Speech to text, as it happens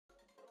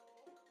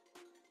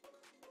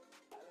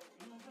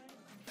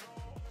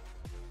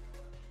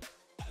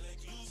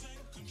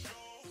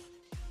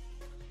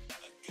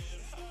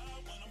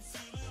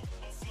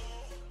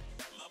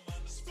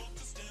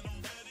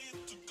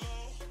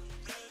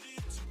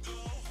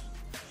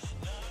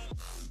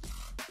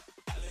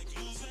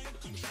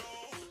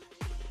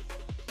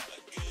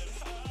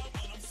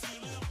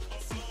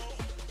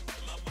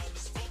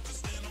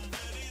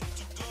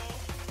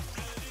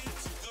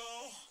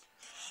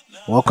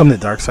Welcome to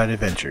Dark Side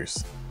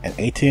Adventures, an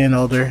 18 and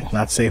older,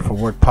 not safe for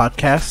work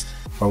podcast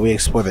where we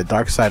explore the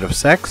dark side of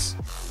sex,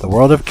 the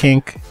world of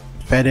kink,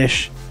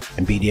 fetish,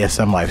 and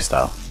BDSM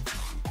lifestyle.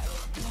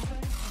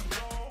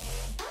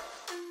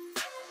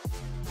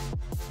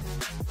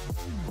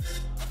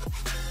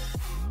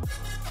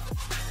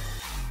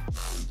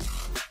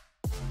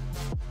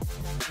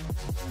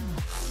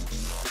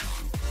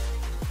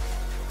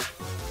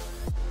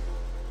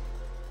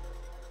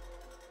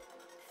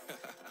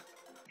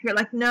 You're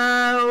like,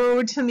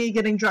 no to me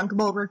getting drunk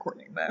while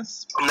recording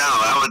this. No,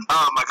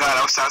 oh my god,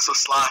 I was sound so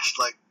sloshed.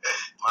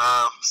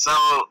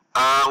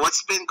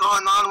 What's been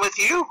going on with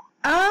you?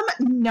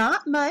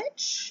 Not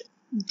much.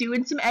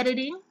 Doing some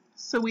editing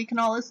so we can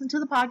all listen to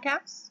the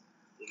podcast.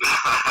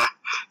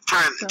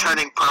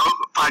 Turning pro,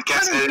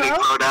 podcast editing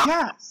pro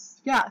now?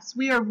 Yes,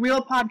 we are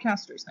real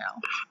podcasters now.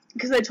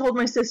 Because I told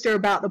my sister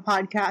about the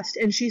podcast,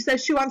 and she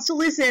says she wants to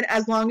listen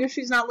as long as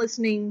she's not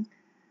listening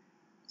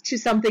to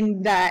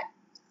something that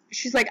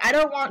she's like, I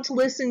don't want to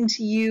listen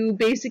to you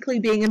basically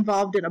being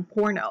involved in a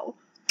porno.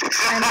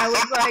 And I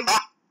was like,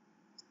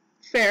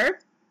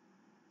 fair.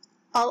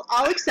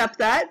 I'll accept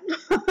that.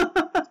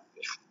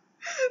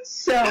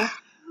 So,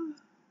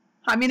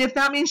 I mean, if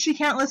that means she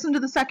can't listen to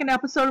the second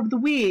episode of the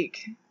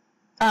week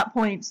at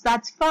points,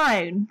 that's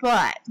fine,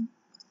 but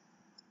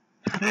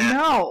I don't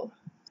know.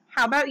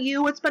 How about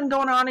you? What's been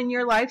going on in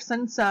your life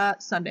since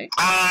Sunday?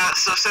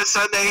 So since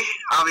Sunday,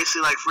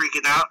 obviously,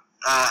 freaking out.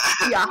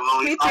 Yeah,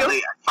 me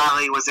too.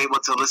 Finally was able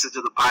to listen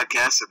to the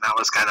podcast, and that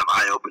was kind of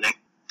eye-opening.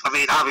 I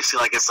mean, obviously,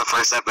 it's the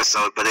first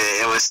episode, but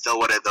it was still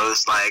one of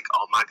those,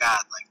 oh my god,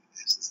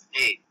 this is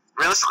neat.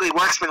 Realistically,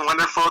 work's been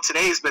wonderful.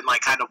 Today's been,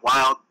 kind of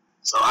wild.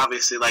 So,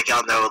 obviously,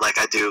 y'all know,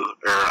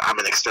 I'm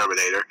an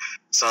exterminator.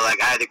 So, I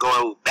had to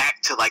go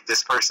back to,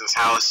 this person's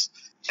house.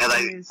 And,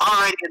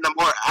 already in the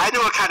morning, I knew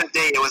what kind of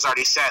day it was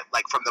already set,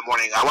 from the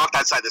morning. I walked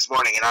outside this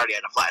morning and already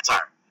had a flat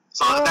tire.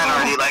 So, that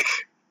already,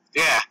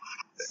 yeah.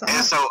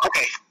 And so,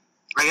 okay,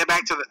 I get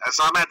back to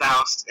so I'm at the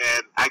house,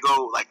 and I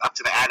go, up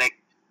to the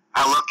attic.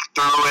 I look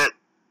through it,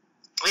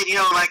 and,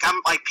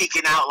 I'm,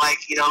 peeking out,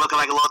 looking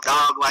like a little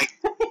dog,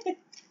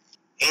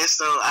 And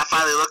so I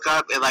finally look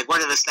up, and,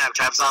 what are the snap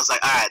traps? I was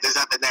like, all right, there's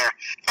nothing there.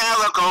 And I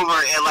look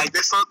over, and,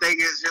 this whole thing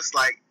is just,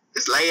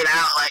 just laid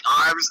out,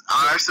 arms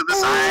to the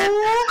side.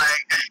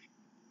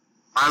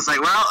 I was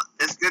like, well,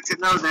 it's good to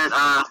know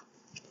that,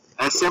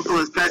 as simple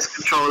as pest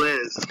control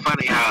is, it's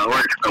funny how it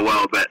works so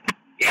well, but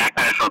yeah, I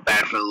kind of felt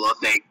bad for the little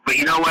thing. But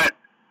you know what?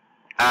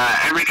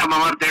 Every time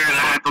I'm up there and I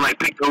have to,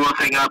 pick the little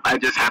thing up, I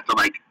just have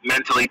to,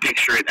 mentally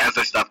picture it as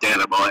a stuffed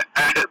animal.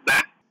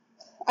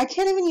 I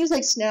can't even use,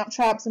 snap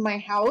traps in my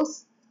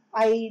house.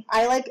 I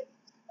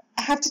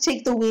have to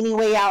take the weenie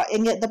way out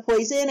and get the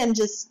poison and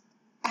just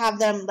have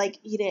them,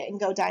 eat it and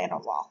go die on a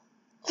wall.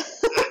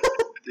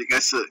 You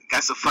got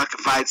some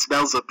fucking fine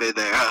smells up in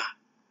there, huh?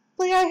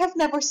 I have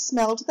never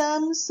smelled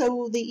them,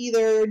 so they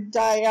either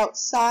die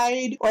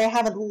outside or I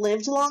haven't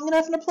lived long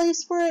enough in a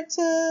place for it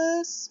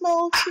to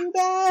smell too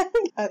bad.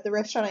 At the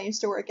restaurant I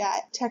used to work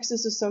at,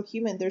 Texas is so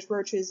humid, there's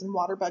roaches and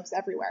water bugs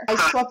everywhere. I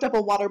swept up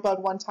a water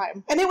bug one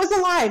time, and it was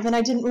alive, and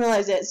I didn't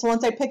realize it, so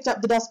once I picked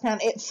up the dustpan,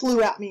 it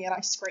flew at me, and I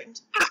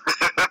screamed.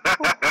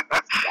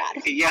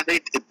 Yeah, they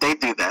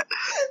do that.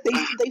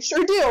 They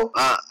sure do.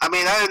 Other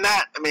than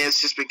that,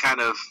 it's just been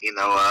kind of,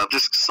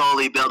 just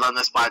slowly build on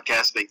this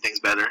podcast, make things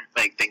better,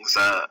 make things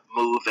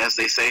move, as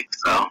they say.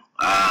 So,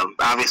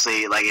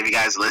 obviously, if you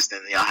guys are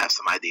listening, y'all have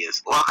some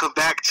ideas. Welcome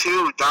back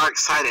to Dark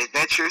Side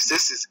Adventures.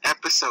 This is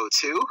episode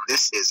 2.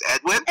 This is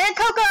Edwin and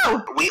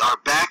Coco. We are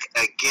back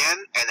again,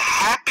 and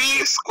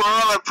happy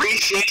Squirrel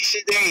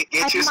Appreciation Day.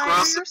 Get your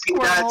squirrels some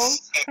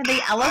peanuts. Are they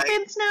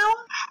elephants now?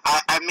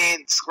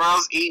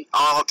 Squirrels eat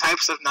all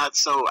types of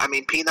nuts, so,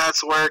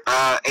 peanuts work,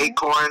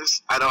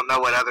 acorns. I don't know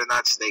what other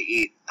nuts they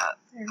eat.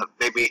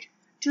 Maybe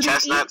do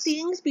chestnuts. They eat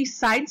things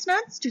besides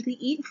nuts? Do they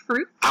eat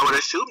fruit? I would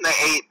assume they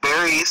ate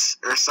berries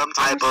or some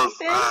type of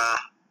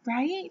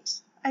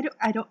right?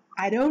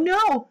 I don't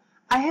know.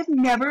 I have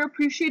never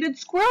appreciated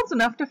squirrels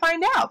enough to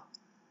find out.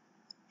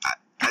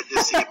 I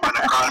just see them run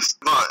across.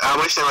 Well, I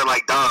wish they were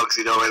like dogs,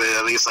 where they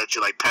at least let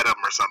you pet them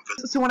or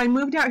something. So when I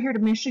moved out here to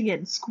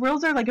Michigan,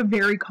 squirrels are a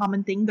very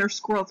common thing. There's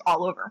squirrels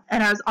all over.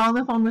 And I was on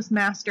the phone with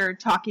Master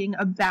talking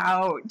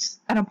about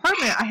an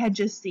apartment I had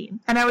just seen.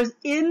 And I was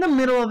in the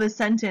middle of a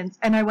sentence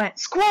and I went,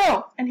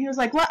 squirrel! And he was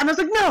like, what? And I was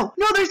like, no,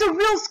 there's a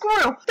real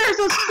squirrel. There's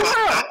a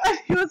squirrel. And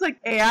he was like,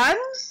 and?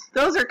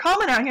 Those are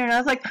common out here. And I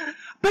was like,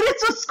 but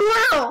it's a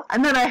squirrel!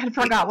 And then I had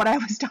forgot what I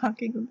was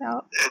talking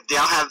about. Do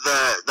y'all have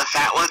the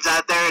fat ones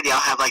out there? Do y'all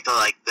have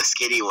the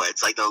skinny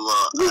ones, the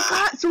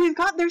little? We've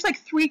got there's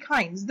 3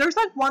 kinds. There's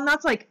one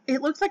that's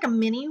it looks like a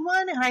mini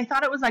one, and I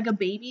thought it was a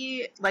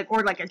baby, or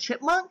a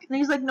chipmunk. And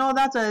he's like, no,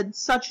 that's a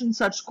such and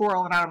such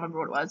squirrel, and I don't remember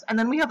what it was. And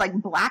then we have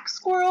black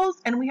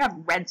squirrels, and we have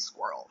red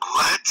squirrels.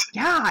 What?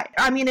 Yeah,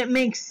 it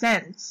makes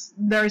sense.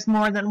 There's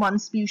more than one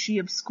species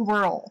of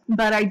squirrel,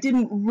 but I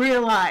didn't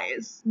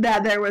realize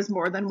that there was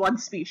more than one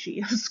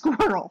species of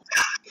squirrel.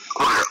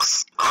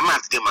 Squirrels. I'm gonna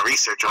have to do my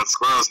research on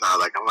squirrels now.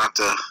 Like, I'm gonna have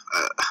to.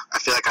 I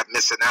feel like I'm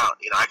missing out.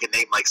 You know, I can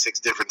name like 6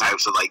 different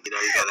types of, like, you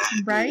know, you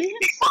gotta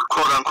be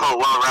quote unquote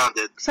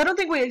well-rounded. So I don't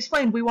think we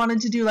explained. We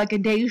wanted to do like a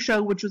day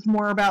show, which was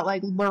more about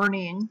like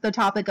learning the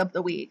topic of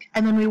the week,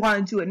 and then we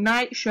wanted to do a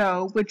night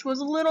show, which was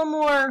a little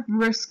more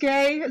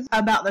risque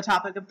about the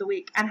topic of the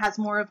week, and has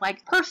more of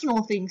like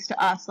personal things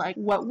to us, like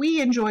what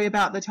we enjoy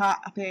about the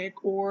topic,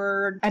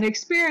 or an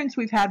experience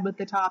we've had with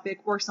the topic,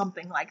 or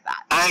something like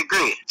that. I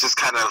agree. Just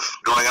kind of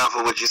going off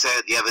of what you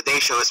said. Yeah, the day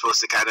show is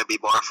supposed to kind of be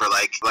more for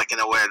like an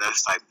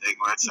awareness type thing,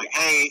 where it's like,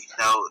 hey,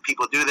 you know,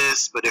 people do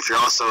this, but if you're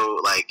also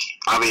like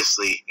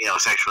obviously, you know,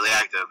 sexually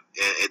active,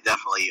 it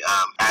definitely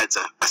adds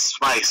a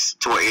spice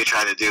to what you're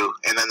trying to do.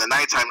 And then the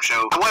nighttime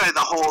show, I wanted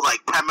the whole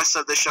like premise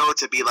of the show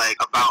to be like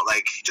about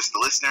like just the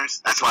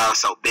listeners. That's why I was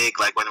so big,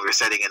 like when we were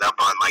setting it up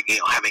on like, you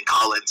know, having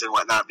call-ins and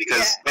whatnot,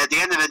 because at the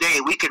end of the day,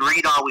 we can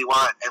read all we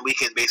want and we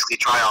can basically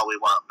try all we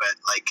want, but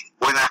like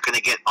we're not going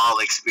to get all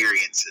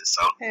experiences.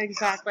 So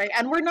exactly,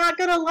 and we're not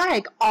going to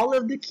like all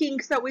of the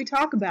kinks that we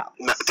talk about.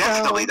 No,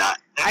 definitely not.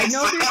 I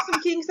know there's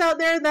some kinks out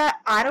there that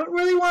I don't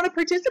really want to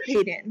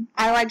participate in.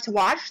 I like to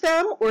watch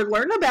them or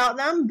learn about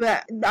them,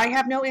 but I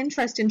have no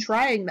interest in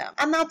trying them.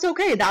 And that's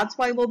okay. That's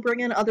why we'll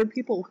bring in other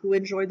people who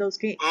enjoy those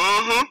kinks.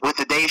 Mm-hmm. With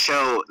the day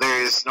show,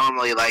 there's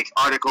normally like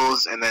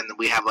articles, and then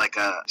we have like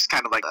just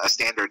kind of like a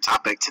standard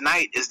topic.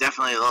 Tonight is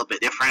definitely a little bit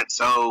different.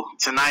 So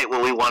tonight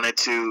what we wanted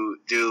to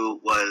do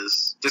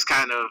was just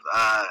kind of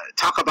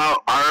talk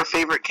about our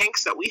favorite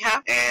kinks that we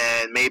have,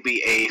 and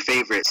maybe a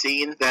favorite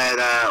scene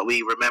that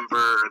we remember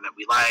that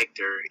we liked,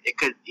 or it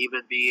could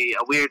even be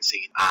a weird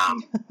scene,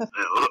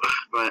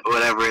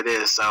 whatever it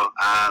is. So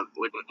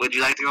would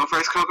you like to go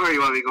first, Coco, or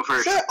you want me to go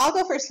first? Sure, I'll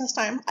go first this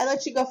time. I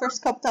let you go first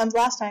a couple times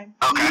last time.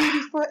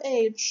 Okay. For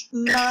age,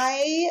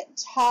 my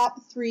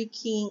top 3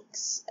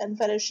 kinks and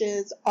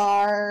fetishes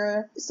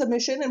are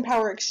submission and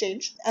power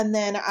exchange, and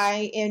then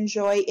I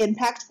enjoy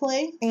impact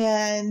play,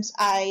 and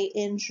I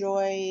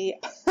enjoy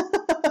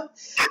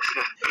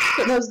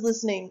for those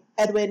listening,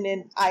 Edwin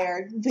and I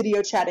are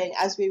video chatting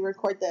as we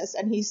record this,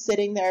 and he's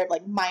sitting there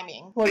like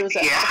miming. What was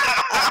it? Yeah.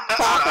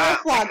 A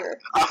flogger.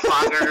 A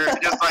flogger,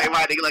 just like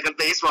riding like a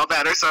baseball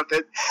bat or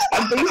something.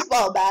 A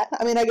baseball bat.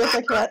 I mean, I guess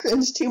I can't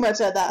cringe too much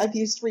at that. I've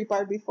used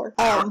rebar before.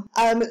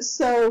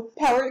 So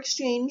power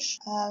exchange,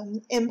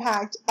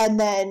 impact, and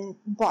then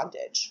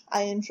bondage.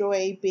 I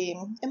enjoy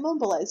being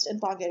immobilized in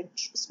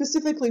bondage,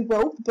 specifically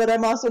rope, but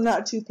I'm also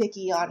not too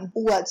picky on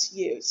what's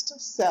used.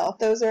 So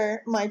those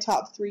are my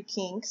top 3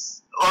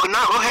 kinks. Oh,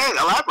 no, go ahead,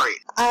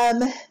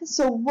 elaborate.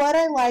 So what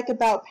I like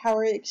about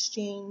power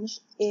exchange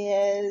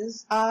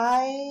is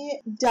I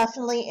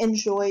definitely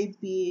enjoy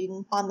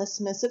being on the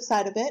submissive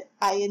side of it.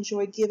 I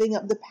enjoy giving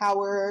up the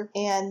power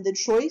and the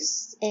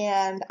choice,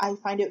 and I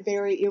find it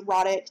very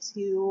erotic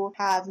to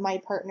have my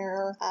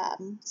partner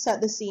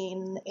set the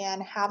scene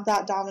and have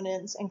that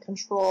dominance and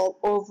control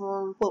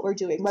over what we're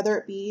doing, whether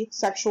it be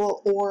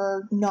sexual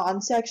or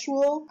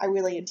non-sexual. I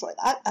really enjoy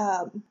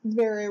that.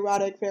 Very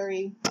erotic,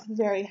 very,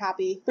 very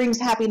happy.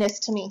 Brings happiness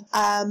to me.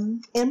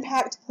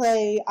 Impact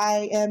play,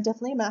 I am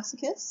definitely a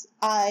masochist.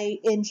 I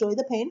enjoy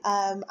the pain.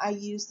 I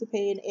use the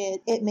pain.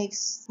 It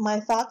makes my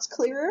thoughts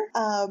clearer.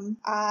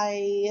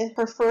 I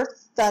prefer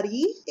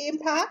thuddy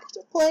impact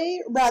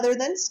play rather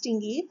than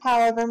stingy.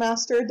 However,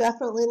 Master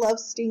definitely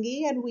loves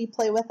stingy, and we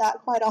play with that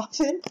quite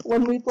often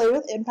when we play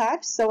with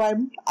impact. So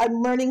I'm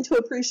learning to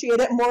appreciate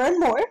it more and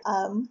more.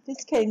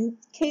 This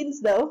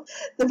canes though,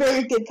 the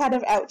very good kind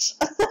of ouch.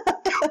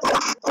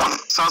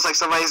 Sounds like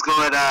somebody's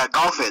going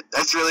golfing.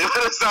 That's really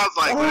what it sounds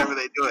like whenever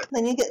they do it.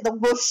 Then you get the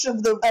whoosh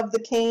of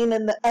the cane,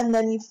 and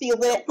then you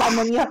feel it, and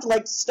then you have to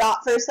like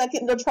stop for a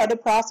second to try to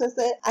process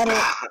it. And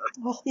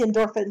the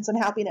endorphins and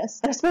happiness,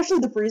 and especially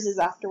the bruises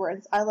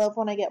afterwards. I love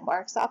when I get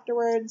marks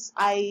afterwards.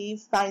 I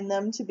find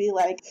them to be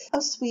like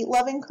a sweet,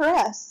 loving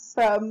caress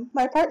from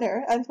my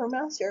partner and from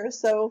Master.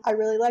 So I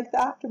really like the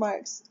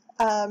aftermarks.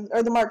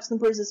 Or the marks and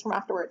bruises from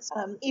afterwards,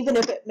 even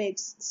if it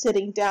makes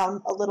sitting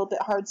down a little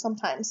bit hard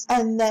sometimes.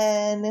 And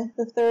then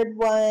the third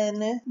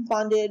one,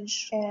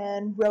 bondage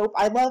and rope.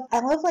 I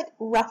love like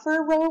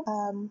rougher rope.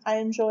 I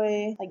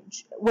enjoy like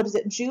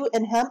jute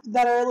and hemp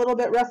that are a little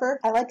bit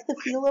rougher. I like the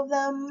feel of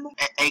them.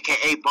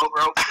 AKA boat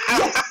rope.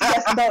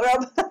 yes, boat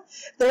rope.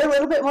 They're a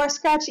little bit more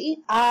scratchy.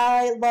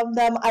 I love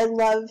them. I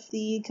love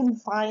the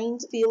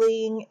confined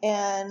feeling,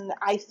 and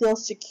I feel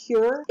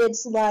secure.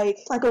 It's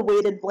like a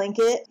weighted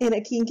blanket in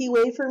a kinky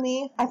way for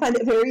me. I find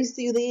it very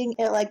soothing.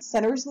 It like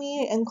centers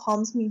me and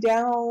calms me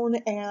down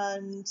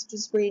and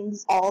just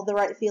brings all the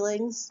right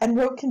feelings. And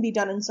rope can be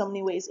done in so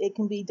many ways. It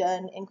can be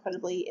done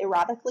incredibly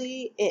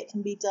erotically. It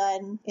can be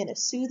done in a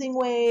soothing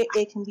way.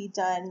 It can be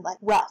done like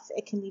rough.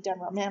 It can be done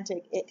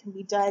romantic. It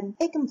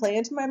can play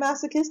into my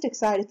masochistic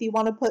side if you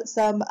want to put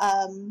some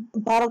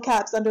bottle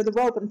caps under the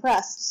rope and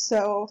press.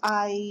 So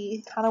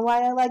kind of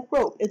why I like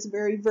rope. It's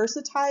very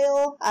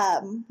versatile.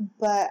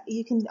 But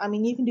you can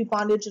do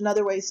bondage in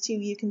other ways too.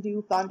 You can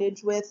do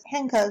bondage with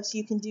handcuffs.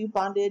 You can do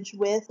bondage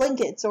with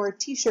blankets or a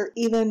t-shirt.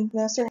 Even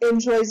Master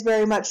enjoys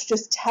very much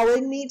just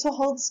telling me to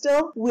hold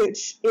still,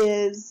 which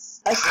is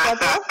it's a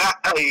struggle.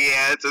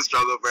 Yeah, it's a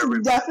struggle for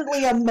everybody.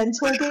 Definitely a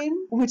mental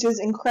game, which is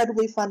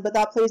incredibly fun, but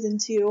that plays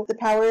into the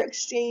power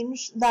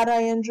exchange that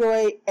I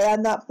enjoy,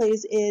 and that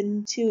plays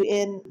into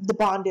in the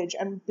bondage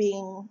and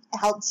being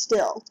held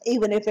still,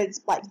 even if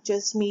it's like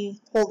just me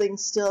holding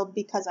still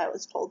because I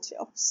was told to.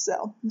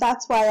 So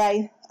that's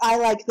why I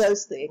like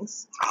those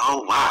things.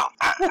 Oh, wow.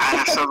 I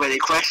have so many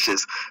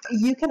questions.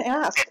 You can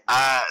ask.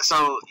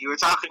 So you were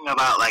talking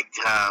about, like,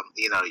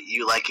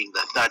 you liking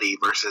the thuddy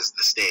versus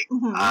the sting.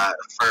 Mm-hmm.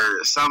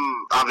 For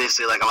some,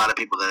 obviously, like, a lot of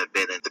people that have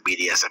been in the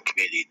BDSM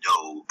community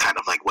know kind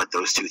of, like, what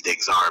those two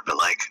things are. But,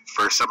 like,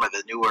 for some of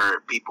the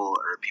newer people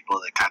or people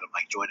that kind of,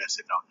 like, join us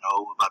and don't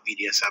know about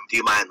BDSM, do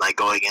you mind, like,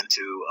 going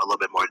into a little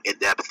bit more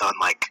in-depth on,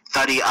 like,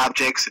 thuddy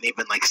objects and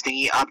even, like,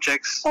 stingy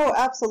objects? Oh,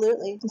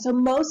 absolutely. So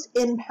most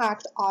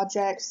impact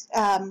objects,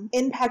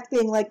 impact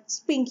being like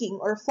spanking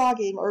or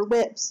flogging or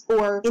whips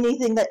or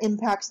anything that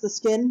impacts the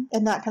skin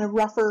in that kind of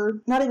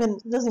rougher,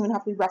 it doesn't even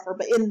have to be rougher,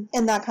 but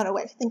in that kind of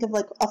way. Think of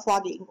like a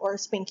flogging or a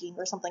spanking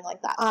or something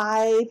like that.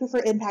 I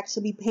prefer impact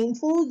to be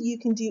painful. You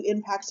can do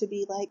impact to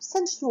be like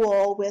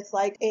sensual with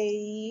like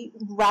a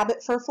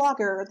rabbit fur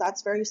flogger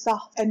that's very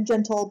soft and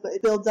gentle, but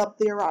it builds up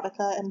the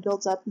erotica and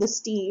builds up the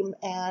steam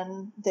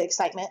and the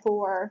excitement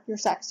for your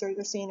sex or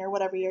your scene or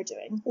whatever you're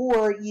doing.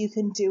 Or you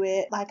can do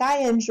it like I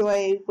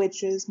enjoy,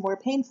 which is more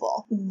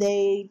painful.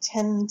 They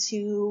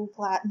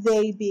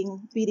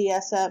being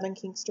BDSM and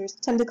Kinksters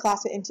tend to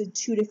class it into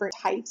two different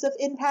types of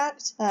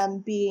impact,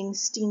 being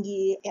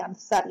stingy and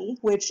thuddy,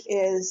 which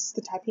is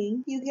the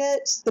typing you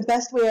get. The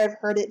best way I've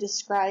heard it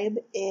described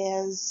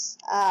is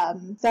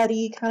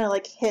thuddy kind of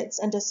like hits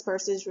and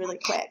disperses really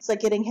quick. It's like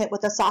getting hit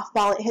with a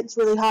softball. It hits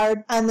really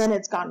hard and then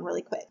it's gone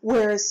really quick.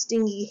 Whereas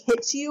stingy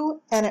hits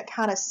you and it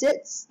kind of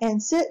sits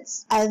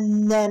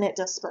and then it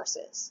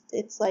disperses.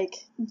 It's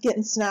like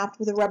getting snapped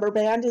with a rubber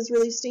band is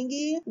really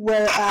stingy,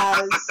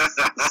 whereas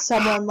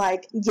someone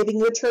like giving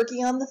you a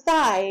turkey on the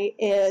thigh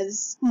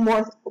is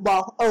more,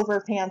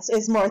 overpants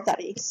is more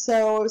thuddy.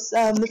 So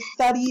some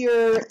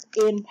thuddier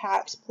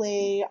impact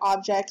play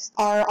objects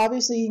are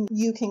obviously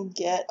you can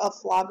get a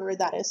flogger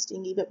that is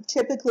stingy, but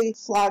typically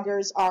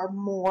floggers are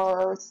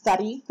more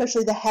thuddy,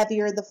 especially the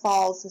heavier the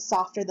falls, the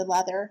softer the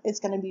leather, it's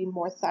going to be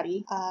more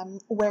thuddy.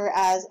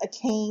 Whereas a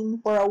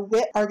cane or a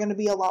whip are going to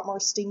be a lot more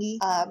stingy.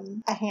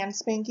 A hand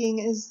spanking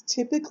is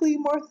typically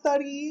more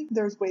thuddy.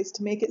 There's ways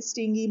to make it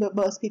stingy, but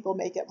most people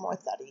make it more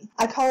thuddy.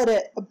 I call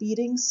it a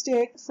beating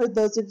stick for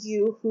those of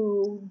you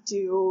who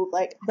do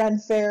like Ren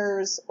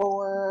fairs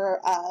or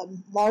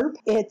LARP.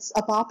 It's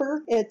a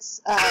bopper.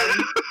 It's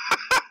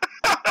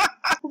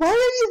Why are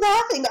you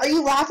laughing? Are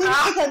you laughing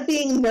because I'm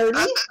being nerdy?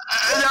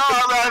 No,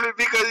 I'm laughing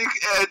because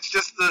it's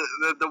just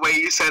the way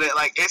you said it.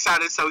 Like, it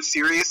sounded so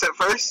serious at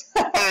first.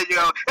 And,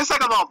 it's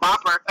like a little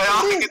bopper. And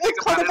all I can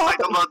think about is like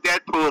a little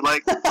Deadpool.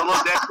 Like, a little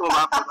Deadpool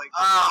bopper. Like,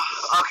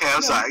 okay,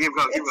 I'm sorry. Keep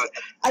going.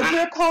 I grew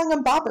up calling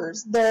them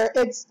boppers.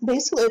 It's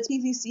basically a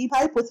PVC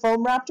pipe with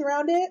foam wrapped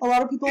around it. A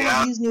lot of people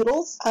use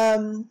noodles.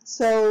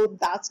 So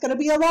that's going to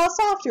be a lot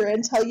softer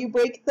until you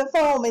break the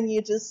foam and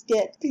you just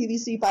get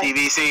PVC pipe.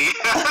 PVC.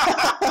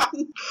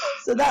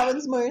 So that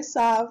one's more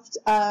soft.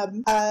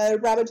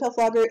 Rabbit tail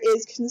flogger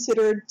is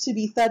considered to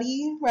be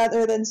thuddy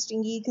rather than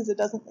stingy because it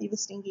doesn't leave a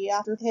stingy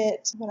after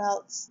hit. What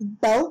else?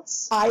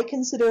 Belts. I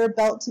consider a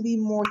belt to be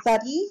more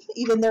thuddy,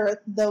 even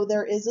though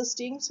there is a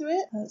sting to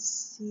it.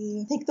 Let's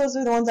see. I think those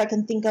are the ones I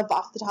can think of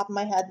off the top of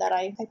my head that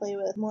I play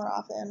with more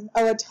often.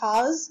 Oh, a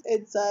Taz.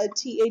 It's a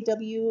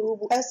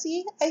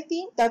TAWSE, I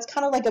think. That's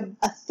kind of like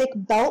a thick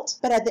belt,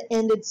 but at the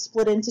end it's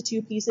split into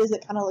two pieces.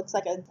 It kind of looks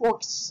like a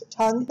forked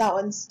tongue. That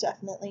one's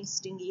definitely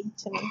stingy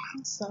to me.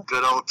 So.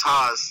 Good old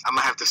Taz. I'm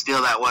gonna have to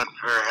steal that one,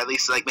 or at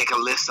least like make a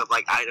list of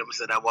like items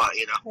that I want.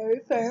 Very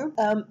fair.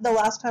 The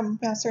last time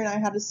Master and I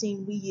had a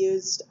scene, we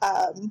used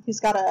he's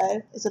got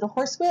is it a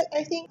horsewhip,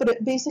 I think? But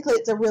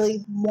it's a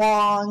really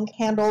long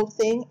handled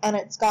thing, and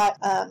it's got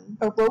a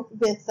rope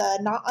with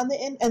a knot on the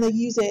end, and they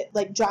use it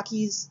like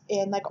jockeys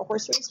in like a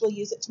horse race will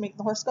use it to make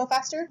the horse go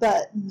faster.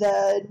 But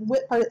the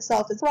whip part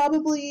itself is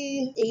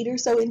probably 8 or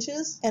so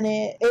inches, and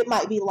it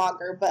might be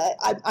longer, but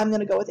I'm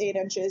gonna go with 8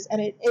 inches,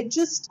 and it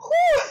just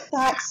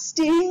that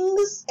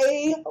stings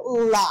a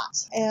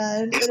lot,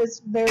 and it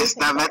is very. It's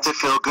not meant to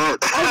feel good.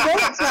 I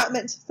know it's not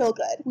meant to feel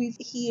good.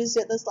 He used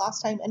it this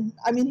last time, and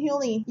I mean he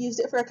only used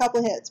it for a couple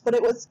of hits, but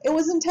it was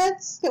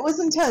intense. It was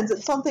intense.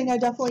 It's something I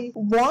definitely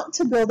want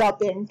to build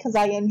up in because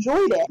I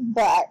enjoyed it,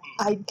 but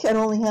I can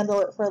only handle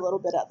it for a little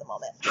bit at the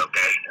moment.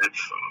 Okay,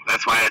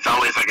 that's why it's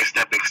always like a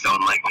stepping stone.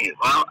 Like,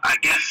 well, I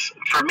guess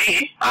for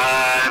me,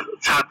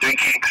 top 3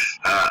 kinks.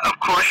 Of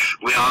course,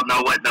 we all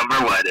know what number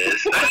 1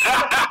 is.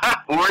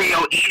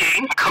 Oreo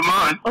eating, come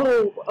on.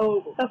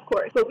 Oh, of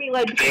course. But we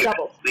like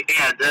double.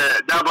 Yeah,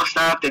 the double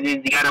stuffed, and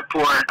then you gotta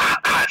pour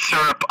hot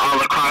syrup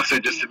all across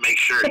it just to make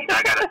sure.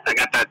 I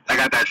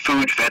got that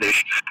food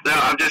fetish. No,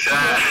 I'm just.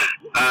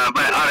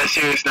 But on a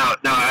serious note,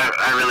 no,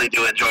 I really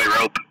do enjoy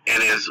rope.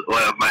 It is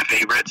one of my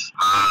favorites.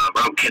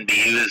 Rope can be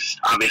used,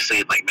 obviously,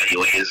 in like many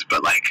ways,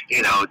 but like,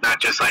 you know, not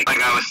just like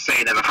I was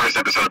saying in the first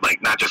episode,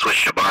 like not just with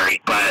shibari,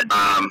 but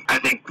I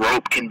think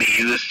rope can be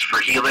used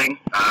for healing.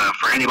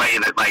 For anybody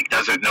that like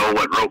doesn't know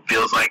what rope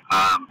feels like,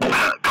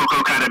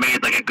 Coco kind of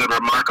made like a good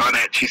remark on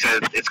it. She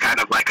said it's kind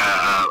of like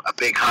a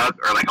big hug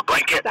or like a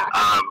blanket.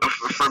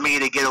 For me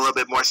to get a little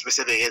bit more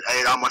specific,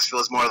 it almost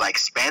feels more like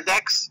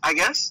spandex, I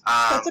guess.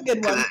 That's a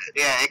good one.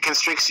 It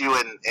constricts you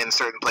in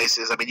certain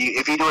places. I mean,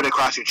 if you do it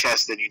across your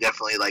chest, then you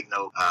definitely like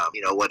know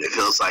what it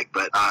feels like.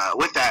 But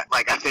with that,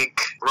 like I think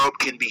rope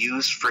can be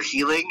used for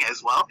healing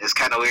as well. It's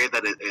kind of weird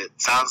that it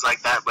sounds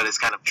like that, but it's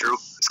kind of true.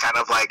 It's kind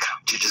of like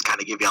to just kind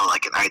of give y'all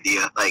like an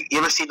idea. Like, you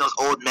ever seen those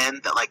old men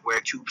that like wear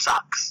tube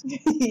socks?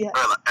 Yeah.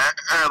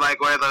 Or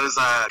like wear those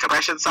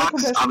compression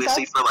socks,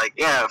 obviously for like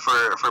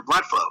for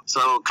blood flow.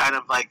 So kind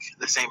of like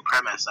the same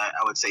premise,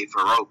 I would say,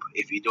 for rope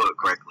if you do it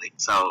correctly.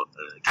 So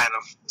kind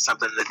of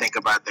something to think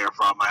about there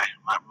for all my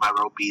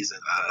ropies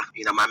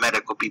and my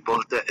medical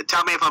people.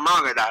 Tell me if I'm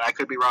wrong or not. I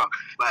could be wrong,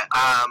 but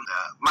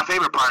my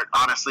favorite part,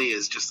 honestly,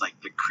 is just like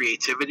the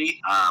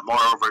creativity.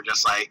 Moreover,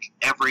 just like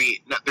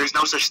there's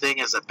no such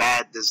thing as a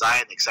bad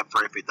design except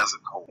for if it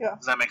doesn't hold. Yeah.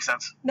 Does that make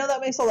sense? No,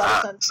 that makes a lot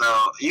of sense. So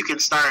you can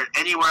start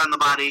anywhere on the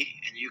body,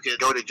 and you can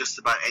go to just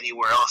about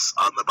anywhere else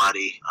on the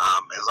body,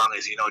 as long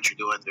as you know what you're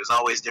doing. There's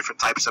always different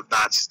types of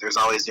knots. There's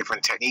always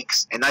different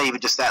techniques, and not even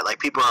just that. Like,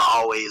 people are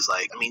always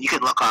like, I mean, you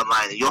can look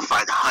online and you'll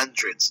find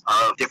hundreds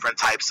of different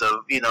types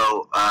of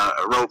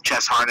rope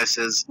chest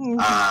harnesses,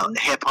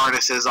 hip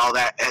harnesses, all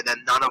that, and then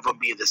none of them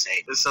be the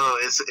same. So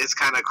it's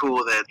kind of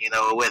cool that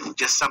with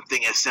just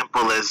something as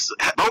simple as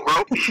boat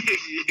rope,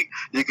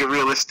 you can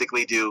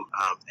realistically do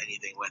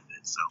anything with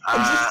it. So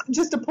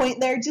just a point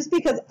there. Just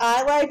because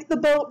I like the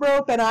boat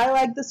rope and I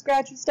like the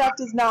scratchy stuff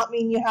does not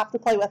mean you have to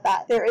play with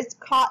that. There is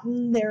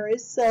cotton, there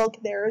is silk,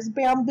 there is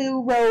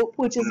bamboo rope,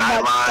 which is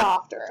nylon, much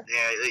softer.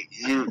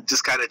 Yeah, you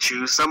just gotta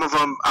choose. Some of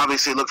them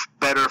obviously look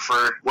better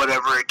for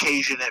whatever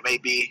occasion it may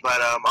be, but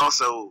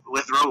also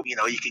with rope,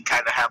 you can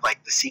kind of have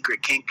like the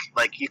secret kink.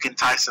 Like, you can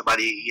tie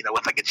somebody,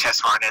 with like a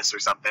chest harness or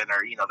something,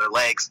 or their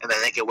legs, and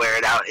then they can wear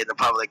it out in the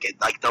public, and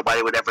like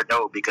nobody would ever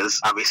know because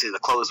obviously the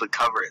clothes would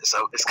cover it.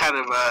 So it's kind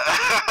of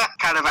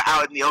kind of an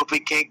out in the open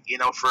kink,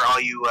 for all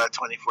you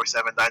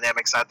 24/7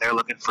 dynamics out there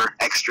looking for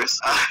extras.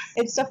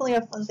 It's definitely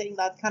a fun thing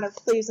that kind of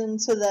plays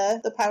into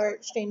the power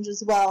exchange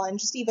as well, and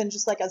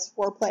just like as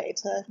foreplay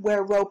to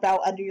wear rope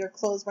out under your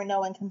clothes where no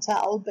one can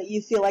tell, but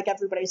you feel like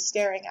everybody's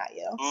staring at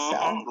you.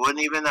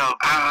 Wouldn't even know.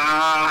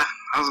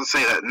 I was gonna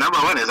say that number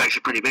one is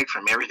actually pretty big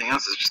for me. Everything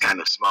else is just kind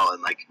of small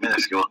and like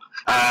minuscule.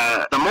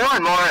 The more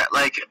and more,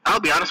 like, I'll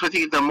be honest with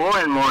you, the more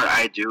and more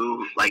I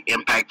do like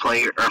impact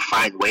play or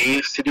find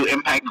ways to do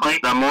impact play,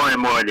 the more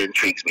and more it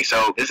intrigues me.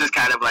 So this is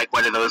kind of like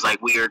one of those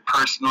like weird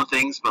personal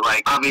things, but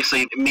like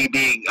obviously me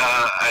being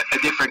a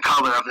different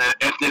color of the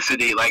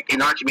ethnicity, like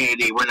in our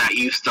community, we're not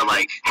used to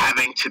like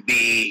having to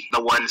be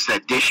the ones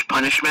that dish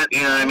punishment.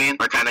 You know what I mean?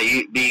 We're kind of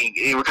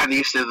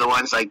used to the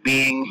ones like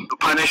being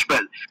punished,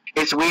 but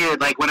it's weird,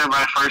 like, whenever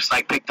I first,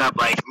 like, picked up,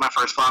 like, my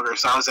first flogger,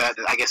 so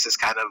I guess this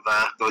kind of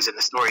goes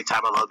into story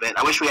time a little bit.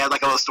 I wish we had,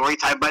 like, a little story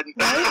time button.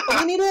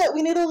 Right?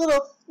 we need a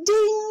little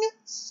ding,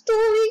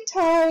 story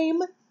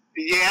time.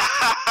 Yeah.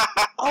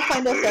 I'll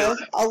find us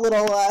a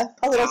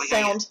little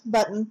sound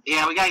button.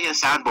 Yeah, we gotta get a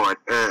soundboard,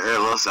 or a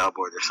little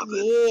soundboard or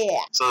something. Yeah.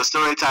 So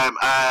story time,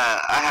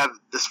 I have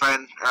this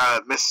friend,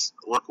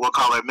 we'll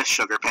call her Miss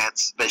Sugar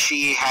Pants, but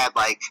she had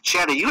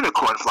a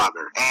unicorn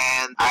flogger,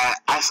 and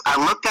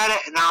I looked at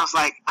it and I was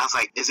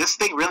like, is this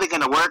thing really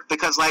gonna work?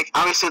 Because like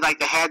obviously like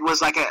the head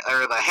was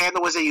the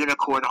handle was a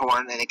unicorn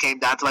horn, and it came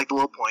down to like the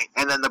little point,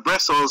 and then the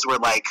bristles were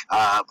like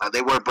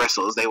they were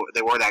bristles, they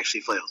weren't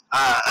actually flails.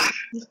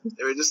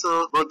 They were just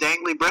little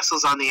dangly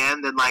bristles on the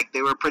end, and like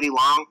they were pretty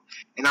long.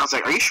 And I was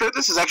like, are you sure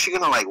this is actually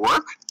gonna like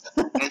work?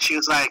 And she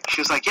was like,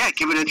 yeah,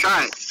 give it a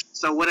try.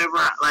 So whenever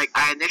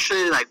I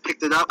initially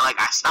picked it up, I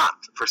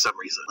stopped for some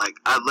reason.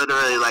 I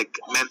literally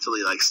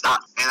mentally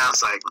stopped, and I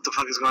was like, what the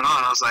fuck is going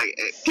on? I was like,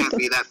 it can't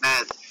be that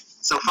bad.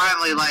 So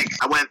finally,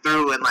 I went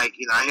through and, I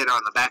hit her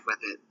on the back with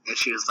it. And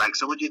she was like,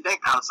 so what'd you think?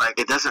 I was like,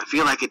 it doesn't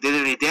feel like it did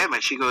any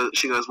damage. She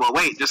goes, well,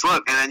 wait, just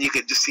look. And then you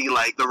could just see,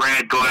 the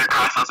red going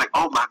across. I was like,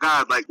 oh, my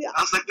God. Yeah.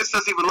 I was like, this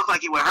doesn't even look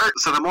like it would hurt.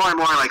 So the more and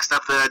more,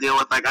 stuff that I deal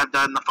with, I've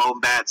done the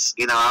foam bats.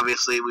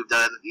 Obviously, we've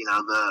done,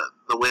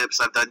 the whips.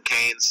 I've done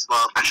canes.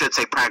 Well, I should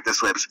say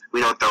practice whips. We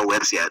don't throw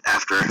whips yet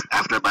after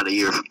about a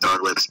year from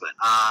throwing whips. But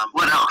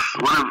what else?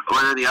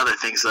 What are the other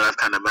things that I've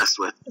kind of messed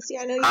with? See,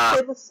 I know you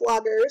played with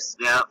floggers.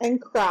 Yeah. And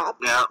crop.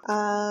 Yeah.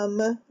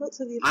 What else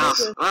have you played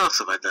with? What else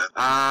have I done?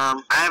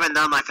 I haven't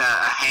done like a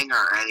hanger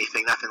or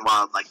anything, nothing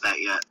wild like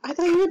that yet. I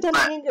thought you had done a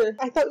hanger.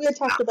 I thought we had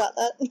talked about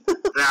that.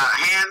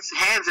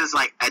 Hands is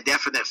like a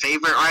definite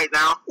favorite right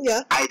now.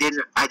 Yeah. I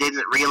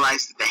didn't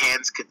realize that the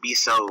hands could be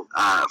so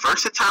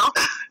versatile.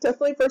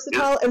 Definitely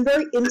versatile and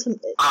very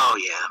intimate. Oh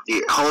yeah,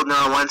 you're holding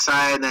her on one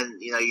side, and then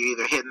you're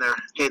either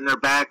hitting her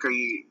back, or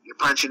you're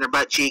punching her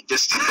butt cheek.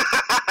 Just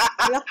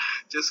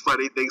just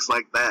funny things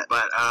like that.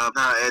 But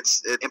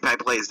no,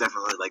 Impact Play is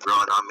definitely like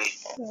growing on me.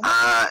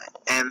 Yeah.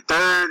 And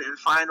third and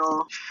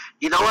final,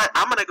 you know what?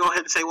 I'm gonna go ahead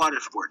and say water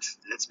sports.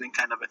 It's been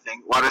kind of a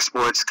thing. Water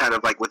sports, kind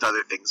of like with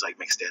other things like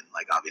mixed in,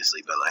 like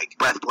obviously, but like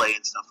breath play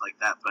and stuff like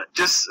that. But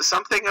just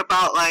something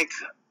about like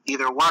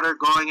either water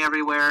going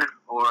everywhere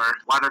or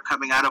water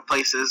coming out of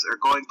places or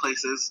going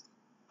places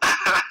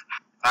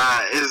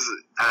is,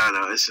 I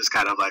don't know, it's just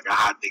kind of like a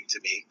hot thing to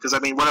me. Because I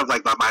mean, one of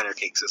like my minor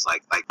kinks is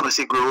like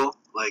pussy gruel,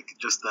 like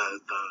just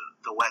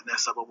the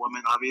wetness of a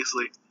woman,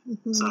 obviously.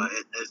 Mm-hmm. So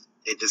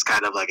it just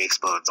kind of like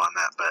explodes on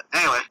that. But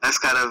anyway, that's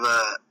kind of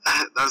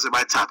those are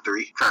my top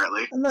three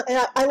currently. And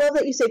I love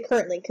that you say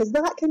currently, because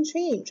that can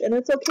change, and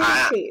it's okay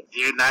to change.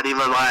 You're not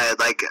even lying.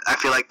 Like, I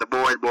feel like the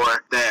more and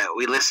more that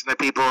we listen to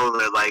people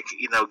that like,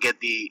 get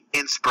the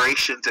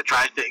inspiration to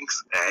try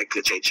things, it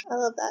could change. I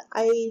love that.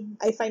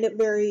 I find it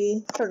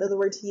very, I don't know the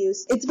word to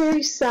use. It's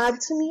very sad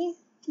to me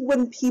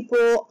when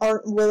people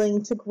aren't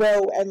willing to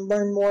grow and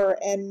learn more,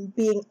 and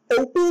being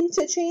open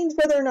to change.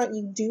 Whether or not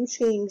you do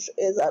change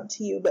is up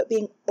to you, but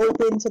being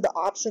open to the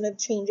option of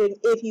changing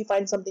if you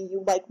find something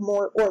you like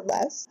more or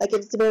less. Like,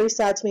 it's very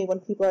sad to me when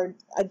people are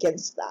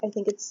against that. I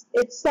think it's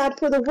sad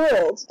for the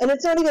world, and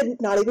it's not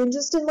even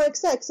just in like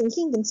sex and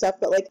kink and stuff,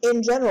 but like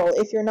in general,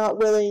 if you're not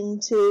willing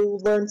to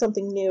learn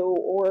something new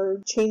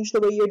or change the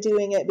way you're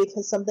doing it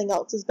because something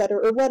else is better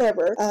or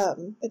whatever,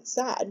 it's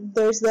sad.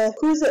 There's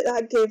who's it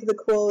that gave the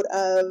quote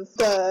of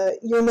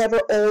you're never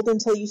old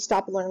until you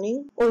stop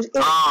learning, or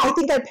I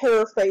think I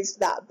paraphrased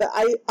that, but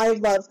I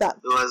love that.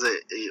 Was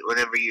it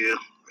whenever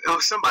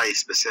somebody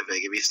specific,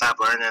 if you stop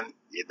learning,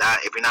 you die.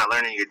 If you're not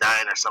learning, you're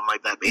dying, or something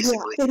like that,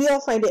 basically. Yeah, maybe I'll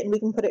find it and we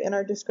can put it in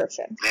our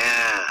description.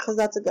 Yeah. Because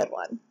that's a good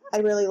one. I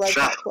really like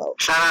that quote.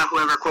 Shout out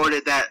whoever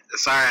quoted that.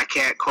 Sorry, I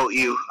can't quote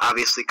you,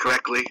 obviously,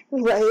 correctly.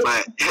 Right.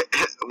 But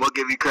we'll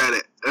give you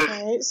credit.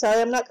 Alright,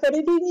 sorry, I'm not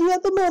crediting you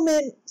at the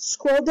moment.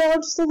 Scroll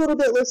down just a little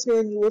bit, listener,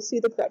 and you will see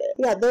the credit.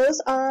 Yeah, those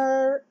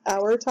are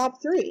our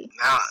top three.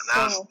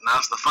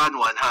 Now's the fun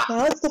one, huh?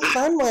 Now it's the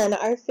fun one.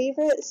 Our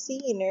favorite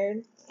scene, or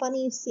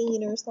funny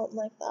scene, or something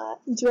like that.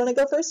 Do you want to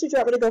go first, or do you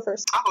want me to go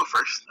first? I'll go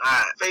first.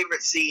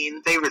 Favorite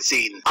scene.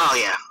 Oh,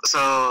 yeah.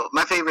 So,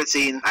 my favorite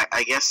scene,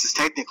 I guess, is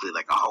technically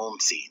like a home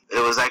scene.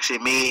 It was actually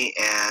me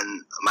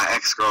and my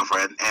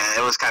ex-girlfriend, and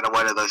it was kind of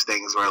one of those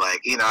things where,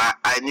 like,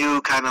 I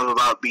knew kind of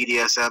about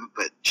BDSM,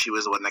 but she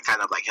was the one that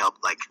kind of, like,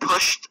 helped, like,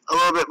 pushed a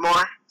little bit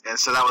more. And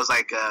so that was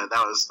like that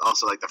was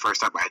also like the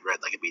first time I had read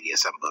like a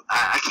BDSM book.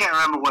 I can't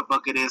remember what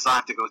book it is. I'll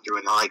have to go through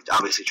and I'll like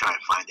obviously try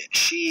and find it.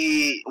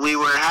 We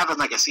were having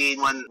like a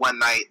scene one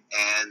night,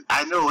 and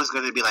I knew it was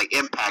going to be like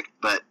impact,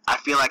 but I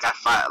feel like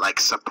I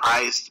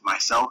surprised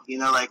myself.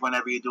 Like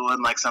whenever you're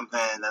doing like something,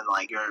 and then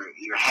like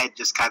your head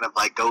just kind of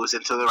like goes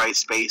into the right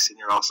space, and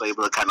you're also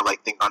able to kind of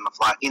like think on the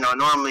fly.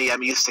 Normally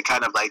I'm used to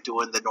kind of like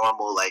doing the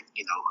normal like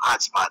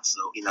hot spots.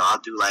 So I'll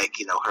do like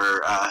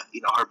her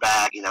her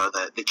back,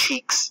 the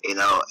cheeks,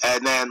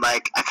 and then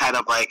like I kind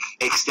of like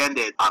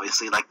extended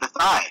obviously like the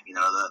thigh,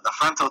 the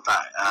frontal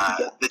thigh,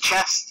 the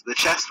chest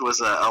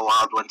was a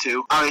wild one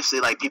too. Obviously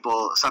like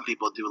some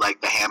people do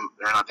like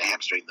not the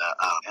hamstring,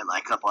 and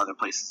like a couple other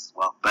places as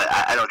well, but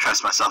I don't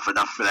trust myself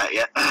enough for that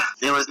yet.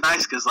 It was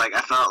nice because like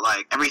I felt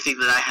like everything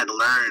that I had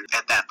learned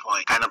at that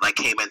point kind of like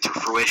came into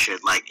fruition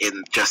like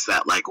in just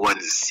that like one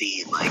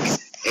scene. Like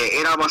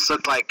it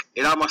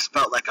almost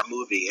felt like a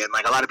movie, and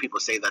like a lot of people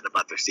say that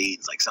about their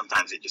scenes. Like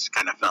sometimes it just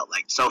kind of felt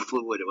like so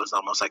fluid, it was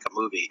almost like a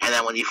movie. And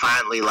then when you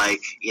finally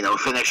like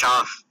finish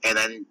off, and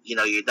then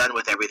you're done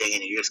with everything,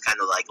 and you're just kind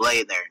of like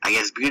laying there, I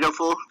guess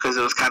beautiful, because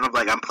it was kind of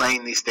like I'm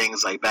playing these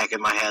things like back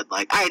in my head.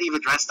 Like I had even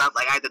dressed up,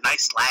 like I had the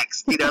nice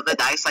slacks, the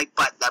nice like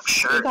button up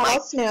shirt. Like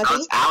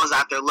I was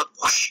out there,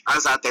 I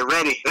was out there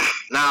ready.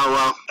 Now,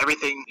 well,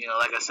 everything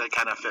like I said,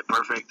 kind of fit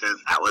perfect, and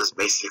that was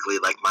basically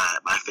like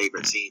my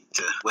favorite scene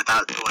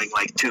without going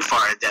like too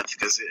far in depth,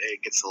 because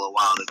it gets a little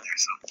wild in there.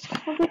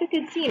 So sounds like a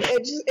good scene.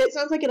 It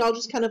sounds like it all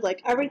just kind of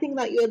like everything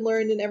that you had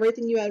learned and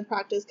everything you had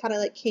practiced kind of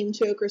like came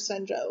to a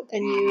crescendo,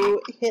 and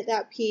you hit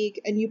that peak,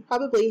 and you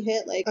probably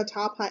hit like a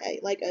top high,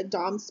 like a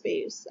dom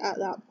space at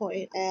that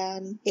point,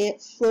 and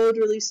it flowed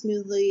really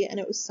smoothly,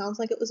 and sounds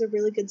like it was a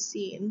really good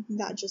scene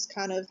that just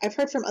kind of, I've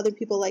heard from other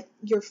people like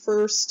your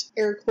first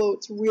air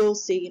quotes real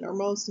scene or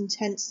most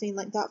intense scene,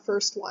 like that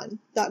first one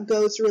that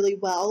goes really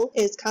well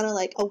is kind of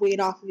like a weight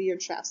off of your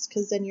chest,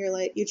 because then you're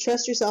like, you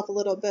trust yourself a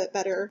little bit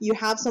better, you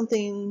have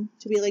something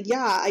to be like,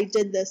 yeah, I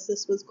did this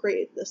was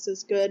great, this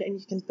is good, and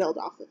you can build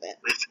off of it.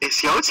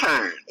 It's your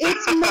turn.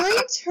 It's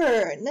my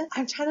turn. horn.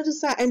 I'm trying to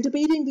decide. I'm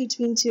debating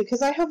between two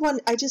because I have one.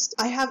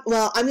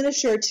 Well, I'm going to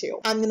share two.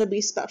 I'm going to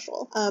be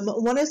special.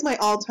 One is my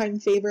all-time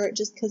favorite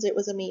just because it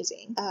was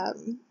amazing.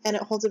 And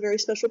it holds a very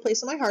special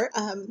place in my heart.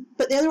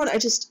 But the other one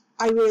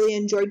I really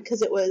enjoyed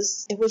because it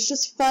was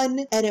just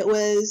fun and it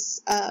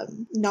was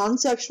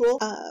non-sexual.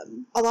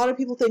 A lot of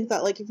people think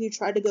that like if you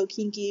try to go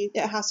kinky,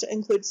 it has to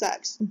include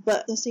sex,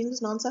 but the scene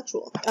was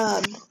non-sexual.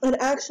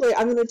 And actually,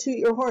 I'm gonna toot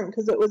your horn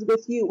because it was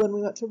with you when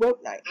we went to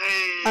rope night.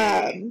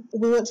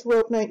 We went to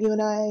rope night, you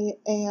and I,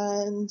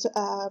 and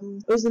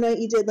it was the night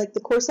you did like the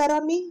corset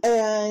on me,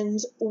 and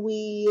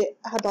we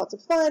had lots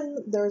of fun.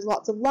 There was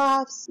lots of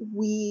laughs.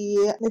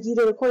 You did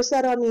a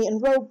corset on me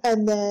and rope,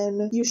 and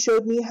then you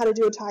showed me how to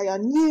do a tie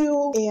on you.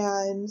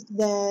 And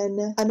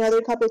then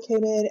another couple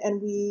came in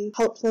and we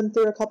helped them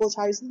through a couple of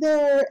ties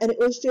there, and it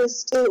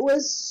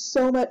was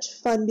so much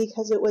fun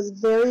because it was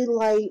very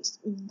light,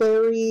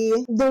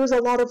 there was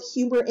a lot of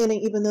humor in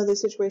it even though the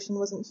situation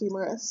wasn't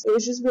humorous. It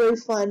was just very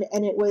fun,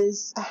 and it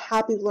was a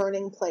happy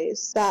learning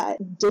place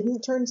that didn't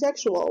turn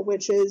sexual,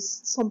 which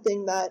is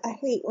something that I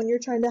hate when you're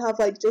trying to have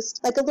like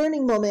just like a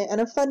learning moment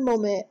and a fun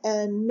moment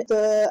and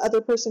the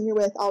other person you're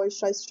with always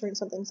tries to turn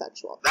something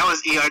sexual. That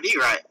was ERD,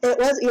 right? It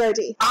was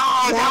ERD.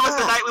 Oh, yeah. That was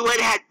the night we went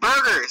and had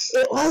burgers.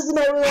 It was the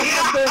night we went and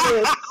had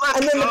burgers.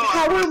 And then the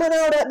power went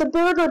out at the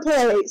burger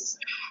place.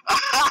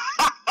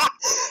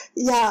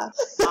 Yeah.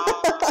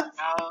 Oh,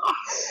 no.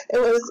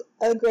 It was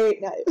a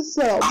great night.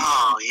 So.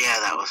 Oh, yeah,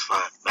 that was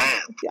fun.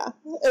 Man. Yeah.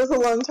 It was a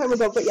long time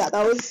ago, but yeah,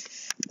 that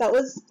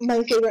was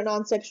my favorite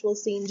non-sexual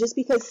scene just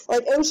because,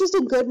 like, it was just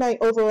a good night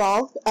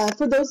overall.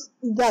 For those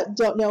that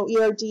don't know,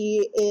 ERD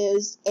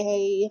is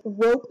a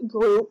rope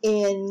group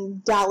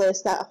in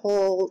Dallas that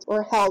held,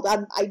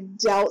 I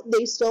doubt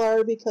they still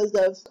are because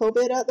of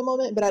COVID at the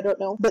moment, but I don't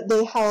know. But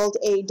they held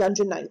a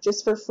dungeon night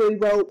just for free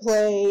rope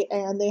play,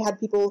 and they had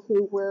people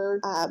who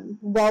were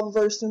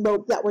well-versed in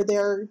rope that were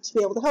there to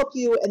be able to help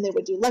you, and they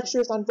would do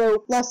lectures on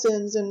rope,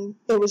 lessons, and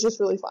it was just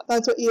really fun.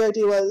 That's what ERD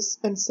was,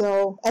 and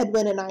so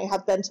Edwin and I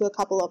have been to a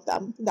couple of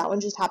them. That one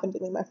just happened to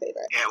be my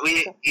favorite. Yeah,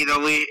 we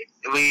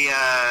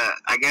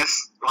I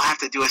guess we'll have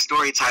to do a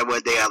story time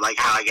one day on like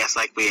how I guess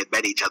like we had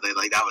met each other.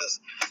 Like that was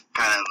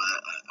kind of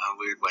a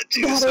weird one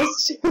too. That so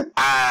is true.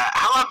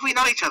 how long have we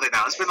known each other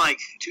now? It's been like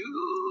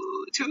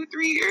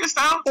 3 years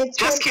now.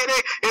 Just kidding.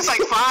 It's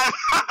like 5.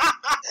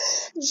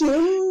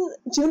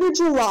 June or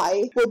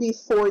July will be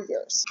 4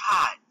 years.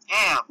 God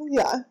damn.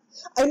 Yeah.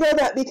 I know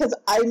that because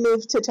I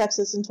moved to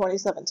Texas in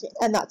 2017,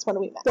 and that's when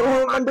we met. But I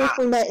don't remember if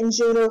we met in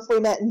June or if we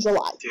met in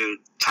July. Dude,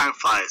 time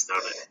flies,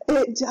 don't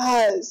it? It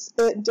does.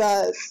 It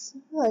does.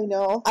 I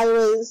know. I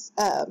was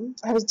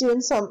doing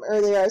some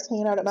earlier. I was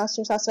hanging out at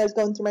Master's house, and I was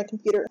going through my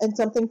computer, and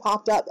something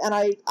popped up, and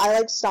I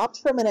like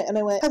stopped for a minute, and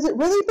I went, has it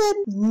really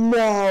been?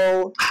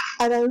 No.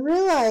 And I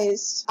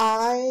realized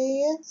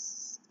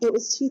it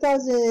was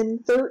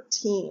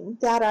 2013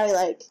 that I,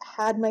 like,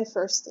 had my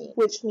first scene,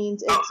 which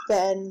means it's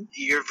been...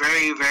 Your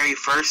very, very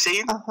first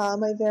scene?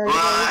 My very,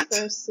 very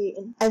first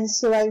scene. And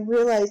so I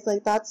realized,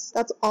 like, that's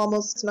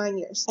almost 9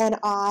 years. And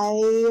I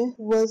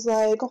was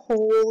like,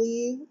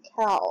 holy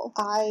cow.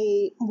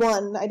 I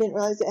didn't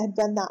realize it had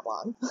been that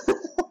long.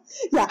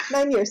 Yeah,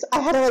 9 years.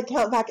 I had to, like,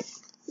 count back.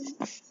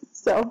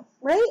 So,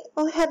 right?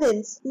 Oh,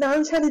 heavens. Now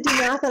I'm trying to do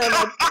math and I'm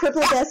like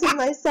triple guessing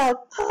myself.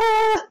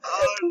 Oh,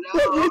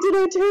 no. What year did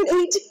I turn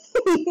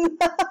 18?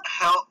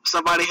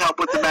 Somebody help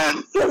with the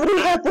math.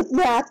 Somebody help with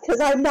math, because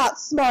I'm not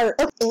smart.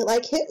 It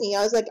like hit me.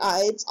 I was like,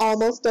 it's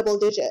almost double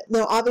digit.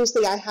 Now,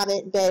 obviously, I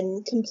haven't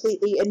been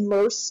completely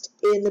immersed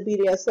in the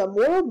BDSM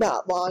world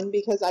that long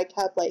because I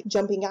kept like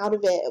jumping out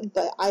of it,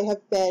 but I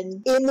have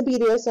been in the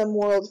BDSM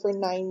world for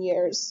 9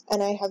 years,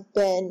 and I have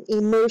been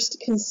immersed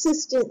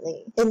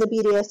consistently in the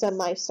BDSM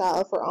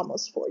lifestyle for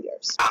almost 4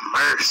 years.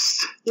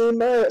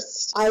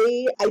 Immersed.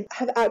 I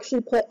have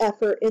actually put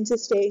effort into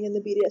staying in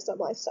the BDSM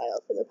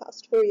lifestyle for the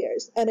past 4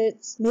 years, and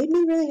it's made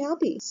me really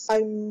happy.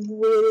 I'm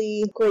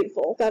really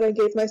grateful that I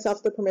gave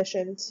myself the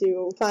permission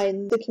to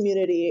find the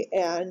community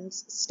and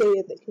stay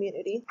in the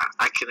community.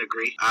 I can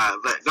agree.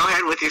 But go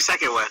ahead with your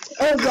second one.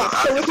 Oh, yeah.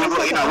 So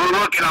we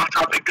won't get off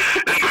topic.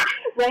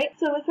 Right?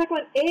 So the second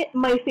one,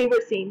 my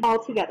favorite scene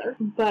altogether,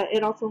 but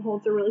it also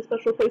holds a really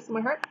special place in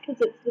my heart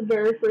because it's the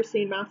very first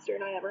scene Master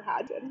and I ever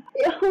had. And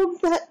it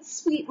holds that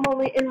sweet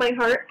moment in my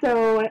heart.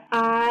 So like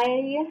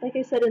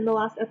I said in the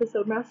last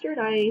episode, Master and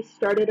I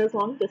started as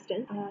long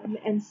distance,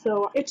 and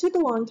so it took a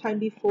long time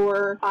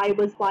before I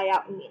was fly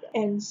out and meet him.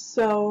 And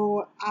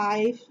so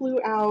I flew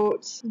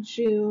out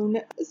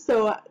June.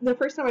 So the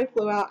first time I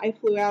flew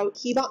out,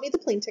 he bought me the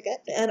plane ticket,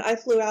 and I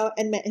flew out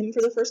and met him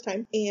for the first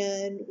time,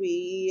 and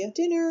we had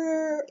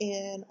dinner, car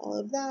and all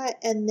of that.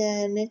 And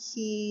then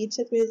he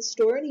took me to the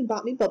store and he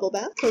bought me bubble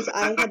bath because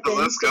I had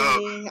been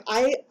saying,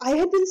 I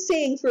had been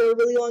saying for a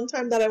really long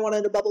time that I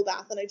wanted a bubble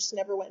bath and I just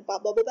never went and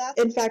bought bubble bath.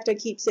 In fact, I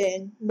keep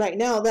saying right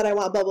now that I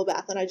want bubble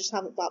bath and I just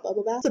haven't bought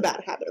bubble bath. It's a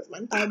bad habit of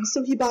mine.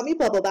 So he bought me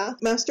bubble bath.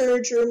 Master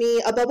drew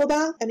me a bubble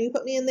bath and he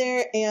put me in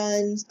there,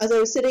 and as I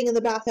was sitting in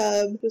the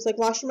bathtub, he was like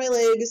washing my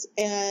legs,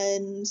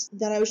 and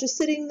then I was just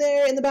sitting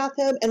there in the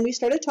bathtub and we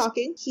started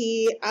talking.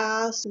 He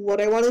asked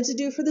what I wanted to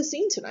do for the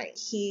scene tonight.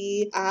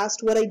 He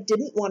asked what I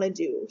didn't want to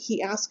do.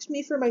 He asked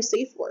me for my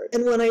safe word.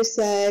 And when I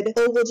said,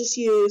 oh, we'll just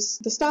use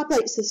the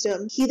stoplight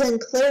system, he then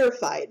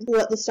clarified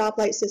what the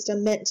stoplight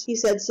system meant. He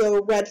said,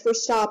 so red for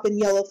stop and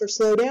yellow for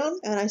slow down.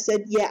 And I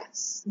said,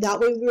 yes. That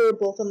way we were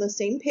both on the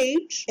same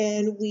page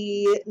and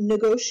we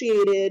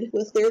negotiated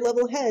with their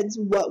level heads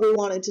what we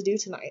wanted to do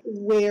tonight,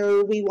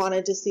 where we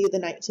wanted to see the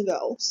night to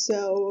go.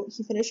 So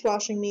he finished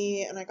washing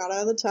me and I got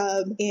out of the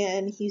tub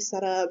and he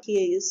set up,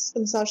 he's a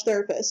massage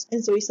therapist,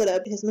 and so he set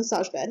up his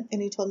massage bed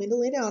and he told me to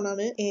lay down on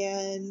it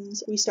and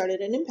we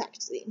started an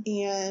impact scene.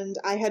 And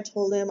I had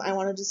told him I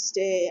wanted to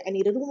stay, I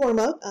needed a warm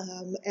up,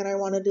 and I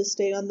wanted to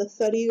stay on the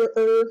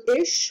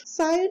thuddier-ish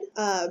side,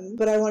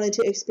 but I wanted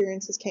to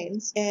experience his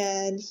canes.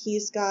 And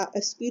he's got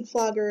a speed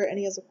flogger and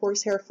he has a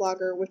horsehair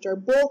flogger, which are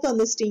both on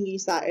the stingy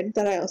side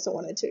that I also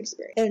wanted to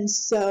experience. And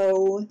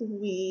so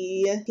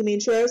he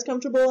made sure I was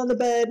comfortable on the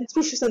bed,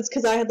 especially since,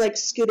 because I had like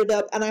scooted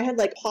up and I had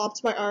like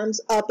popped my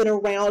arms up and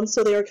around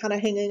so they were kind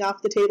of hanging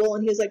off the table,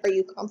 and he was like, are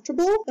you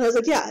comfortable? And I was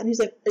like, yeah. And he's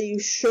like, are you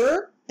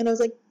sure? And I was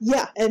like,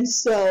 yeah. And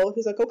so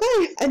he's like,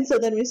 okay. And so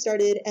then we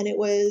started, and it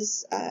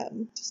was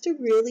just a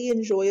really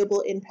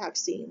enjoyable impact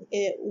scene.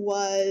 It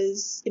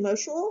was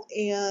emotional,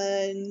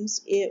 and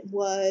it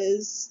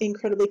was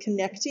incredibly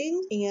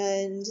connecting,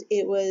 and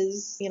it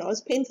was, you know,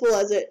 as painful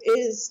as it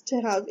is to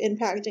have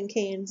impact and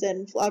canes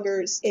and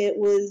floggers, it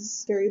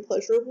was very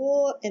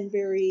pleasurable and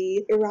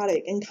very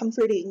erotic and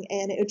comforting,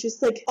 and it was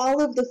just like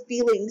all of the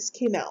feelings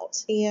came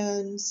out,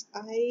 and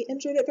I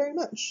enjoyed it very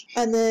much.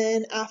 And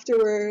then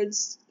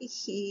afterwards,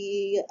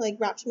 he like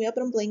wrapped me up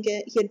in a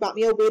blanket. He had bought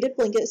me a weighted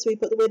blanket, so he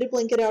put the weighted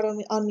blanket out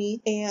on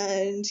me,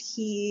 and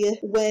he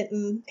went,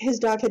 and his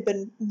dog had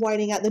been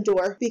whining at the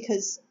door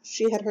because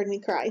she had heard me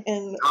cry,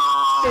 and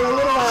for a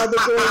little while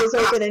the door was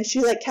open and she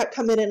like kept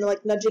coming in and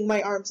like nudging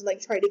my arms and like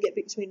tried to get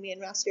between me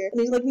and Master,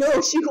 and he's like, no,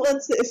 she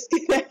wants this,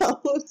 get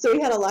out. So we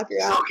had to lock her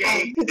out.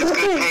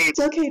 It's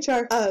okay,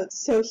 Char.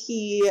 So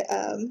he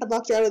had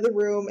locked her out of the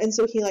room, and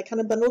so he like kind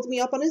of bundled me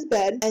up on his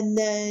bed, and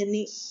then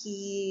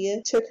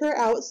he took her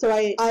out. So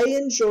I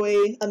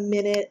enjoy a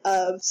minute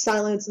of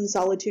silence and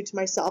solitude to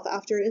myself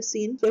after a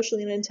scene,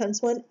 especially an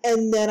intense one,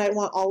 and then I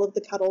want all of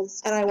the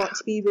cuddles, and I want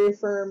to be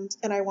reaffirmed,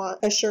 and I want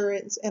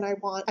assurance, and I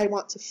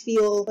want to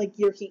feel like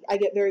your heat. I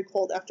get very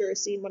cold after a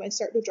scene when I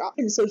start to drop.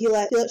 And so he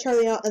let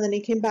Charlie out, and then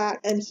he came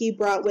back and he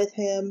brought with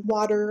him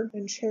water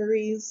and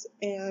cherries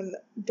and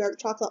dark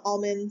chocolate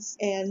almonds,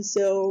 and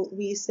so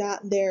we sat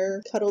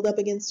there cuddled up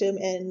against him,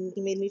 and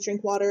he made me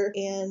drink water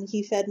and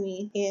he fed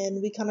me,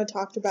 and we kind of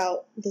talked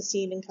about the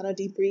scene and kind of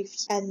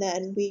debriefed, and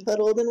then we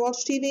cuddled and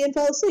watched TV and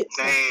fell asleep.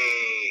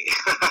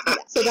 Yeah,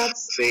 so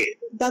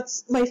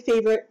that's my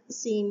favorite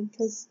scene,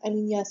 because I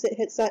mean, yes, it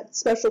hits that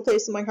special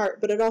place in my heart,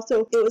 but it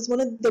was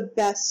one of the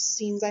best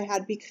scenes I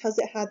had because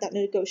it had that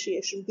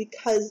negotiation,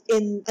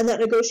 and that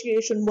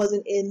negotiation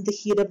wasn't in the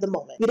heat of the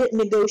moment. We didn't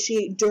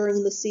negotiate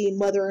during the scene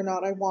whether or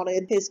not I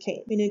wanted his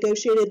cane. We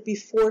negotiated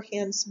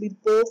beforehand, so we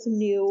both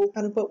knew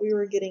kind of what we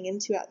were getting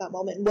into at that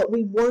moment and what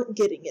we weren't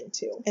getting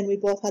into, and we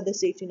both had the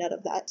safety net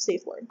of that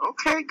safe word.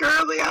 Okay,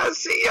 girly, I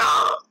see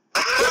y'all.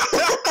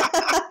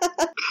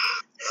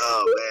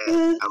 Oh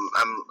man,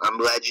 I'm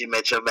glad you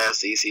met your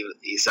master. He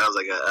sounds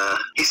like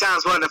he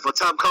sounds wonderful.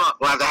 Tom, come on,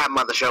 we'll have to have him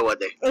on the show one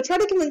day. I tried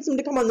to convince him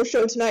to come on the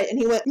show tonight, and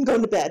he went, I'm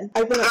going to bed.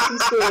 I've been up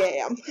since 3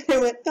 a.m. And I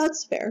went,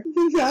 that's fair.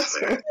 That's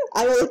fair.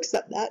 I will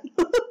accept that.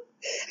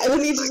 And then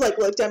he just like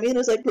looked at me and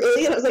was like,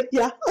 really? And I was like,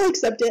 yeah, I'll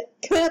accept it.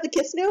 Can I have a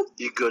kiss now?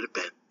 You go to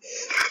bed.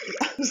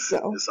 Yeah,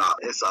 so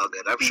it's all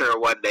good. I'm sure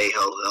one day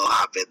he'll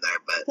hop in there,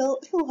 but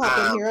he'll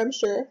hop in here. I'm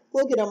sure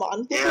we'll get him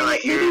on.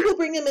 Maybe we'll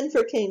bring him in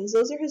for canes.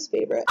 Those are his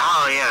favorite.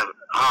 Oh yeah.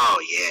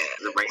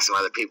 We'll bring some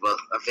other people.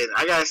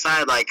 I gotta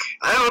decide. Like,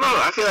 I don't know.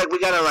 I feel like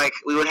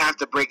we would have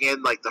to bring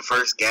in like the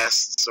first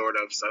guest, sort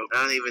of. So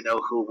I don't even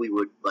know who we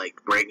would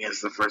like bring as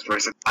the first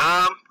person.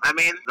 I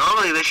mean,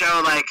 normally the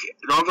show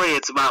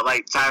it's about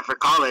like time for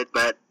call-in,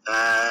 but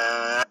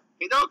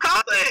we don't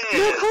call it.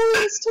 No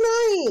call-ins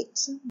tonight.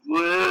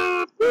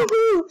 Woo!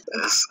 Woohoo!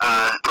 This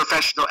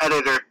professional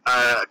editor,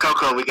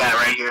 Coco, we got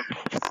right here.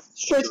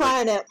 Sure,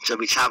 trying it. She'll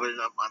be chopping it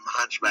up on the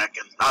Hunchback,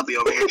 and I'll be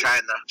over here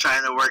trying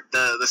to work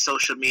the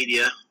social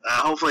media.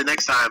 Hopefully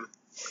next time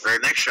for our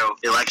next show,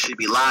 it'll actually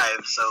be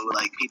live, so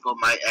like people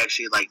might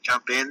actually like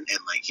jump in and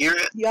like hear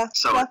it. Yeah.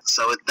 So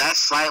that's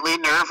slightly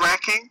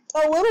nerve-wracking.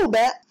 A little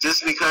bit.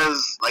 Just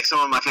because like some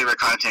of my favorite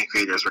content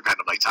creators were kind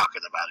of like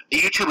talking about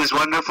it. YouTube is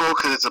wonderful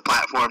because it's a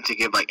platform to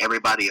give like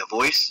everybody a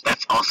voice.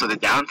 That's also the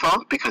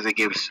downfall because it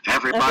gives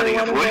everybody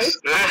a voice.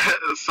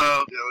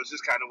 So it's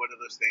just kind of one of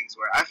those things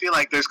where I feel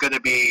like there's gonna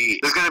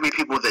be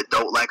people that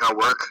don't like our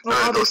work, or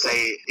they'll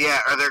say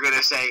or they're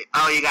gonna say,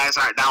 oh, you guys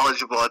aren't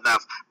knowledgeable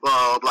enough,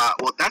 blah blah.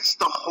 Well, that's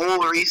the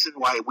whole reason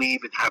why we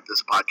even have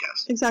this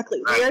podcast.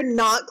 Exactly. Right? We are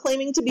not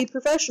claiming to be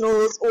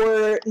professionals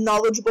or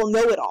knowledgeable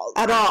know-it-alls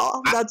at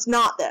all. That's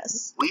not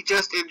this. We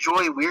just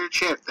enjoy weird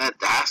shit that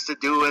has to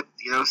do with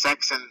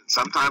sex and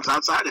sometimes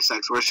outside of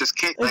sex, where it's just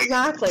kink.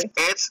 Exactly. Like,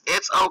 it's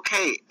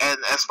okay. And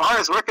as far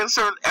as we're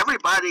concerned,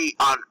 everybody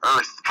on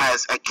Earth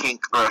has a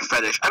kink or a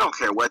fetish. I don't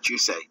care what you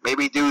say.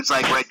 Maybe dudes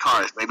like red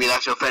cars. Maybe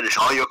that's your fetish.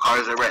 All your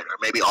cars are red, or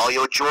maybe all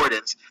your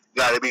Jordans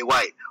gotta be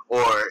white,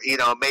 or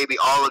maybe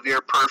all of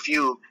your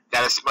perfume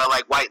gotta smell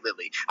like white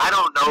lily. I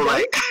don't know,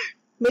 right? like.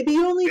 Maybe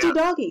you only do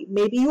doggy.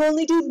 Maybe you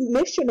only do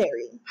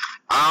missionary.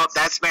 Oh,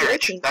 that's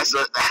marriage. That's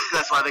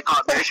why they call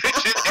it marriage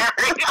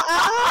missionary.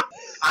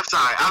 I'm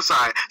sorry.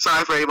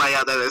 Sorry for anybody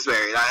out there that's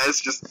married.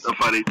 It's just a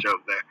funny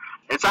joke there.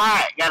 It's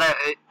alright.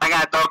 I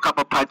gotta throw a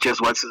couple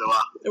punches once in a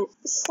while.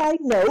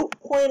 Side note,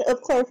 point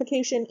of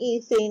clarification,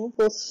 thing.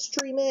 We'll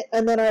stream it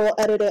and then I will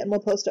edit it and we'll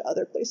post it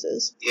other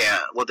places.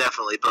 Yeah, we'll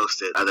definitely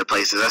post it other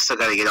places. I still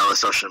gotta get all the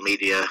social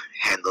media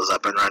handles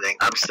up and running.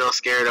 I'm still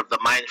scared of the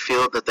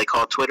minefield that they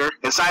call Twitter.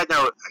 And side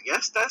note, I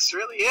guess that's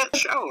really it.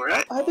 Show,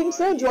 right? I think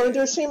so. Do you want to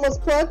do a shameless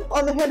plug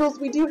on the handles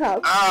we do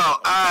have? Oh,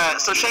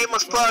 so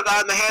shameless plug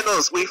on the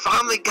handles. We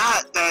finally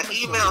got that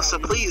email, so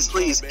please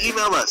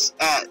email us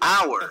at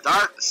our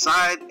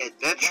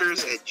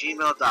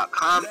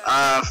DarkSideAdventures@gmail.com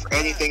for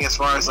anything as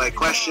far as like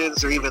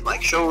questions or even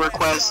like show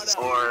requests,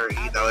 or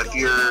if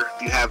you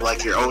have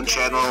like your own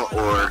channel,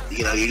 or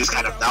you're just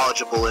kind of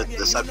knowledgeable in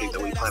the subject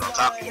that we plan on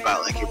talking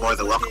about, like you're more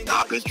than welcome to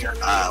hop in here.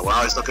 We're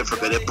always looking for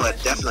good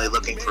input, definitely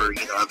looking for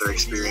other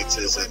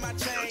experiences and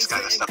just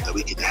kind of stuff that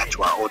we can add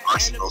to our own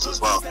arsenals as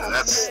well.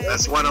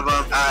 That's one of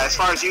them. As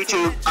far as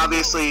YouTube,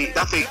 obviously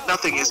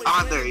nothing is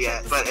on there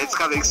yet, but it's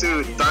coming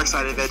soon.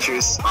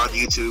 DarkSideAdventures on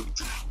YouTube.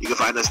 You can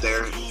find us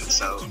there.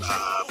 So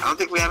I don't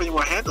think we have any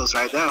more handles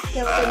right now.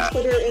 Yeah,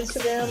 Twitter,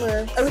 Instagram,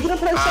 or are we gonna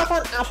put our stuff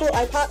on Apple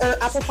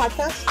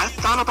Podcasts? I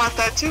thought about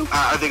that too.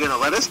 Are they gonna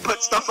let us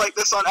put stuff like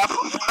this on Apple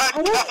Podcasts?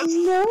 I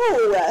don't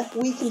know.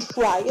 We can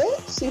try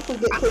it. See if we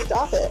get kicked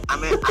off it.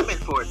 I'm in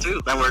for it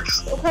too. That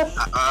works. Okay.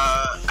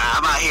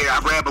 I'm out here.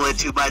 I'm rambling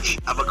too much.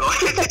 I'm gonna go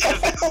ahead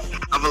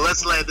and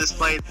let's land this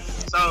plane.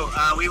 So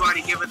we've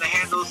already given the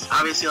handles.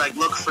 Obviously, like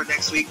look for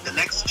next week. The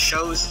next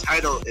show's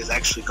title is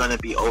actually gonna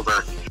be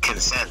over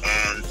consent,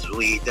 and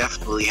we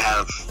definitely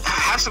have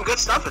some good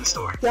stuff in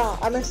store. Yeah,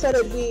 I'm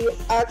excited. We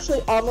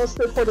actually almost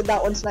recorded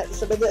that one tonight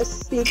instead of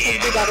this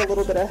because we got a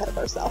little bit ahead of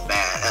ourselves.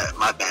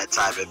 My bad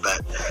timing,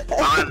 but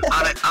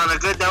on a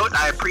good note,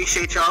 I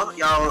appreciate y'all.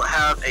 Y'all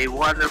have a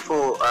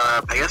wonderful,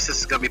 I guess this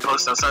is going to be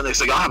posted on Sunday,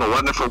 so y'all have a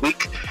wonderful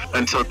week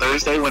until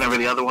Thursday, whenever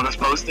the other one is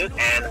posted.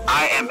 And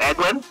I am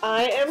Edwin.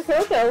 I am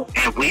Coco.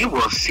 And we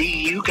will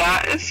see you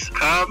guys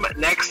come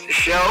next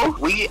show.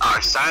 We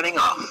are signing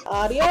off.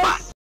 Adios. Bye-bye.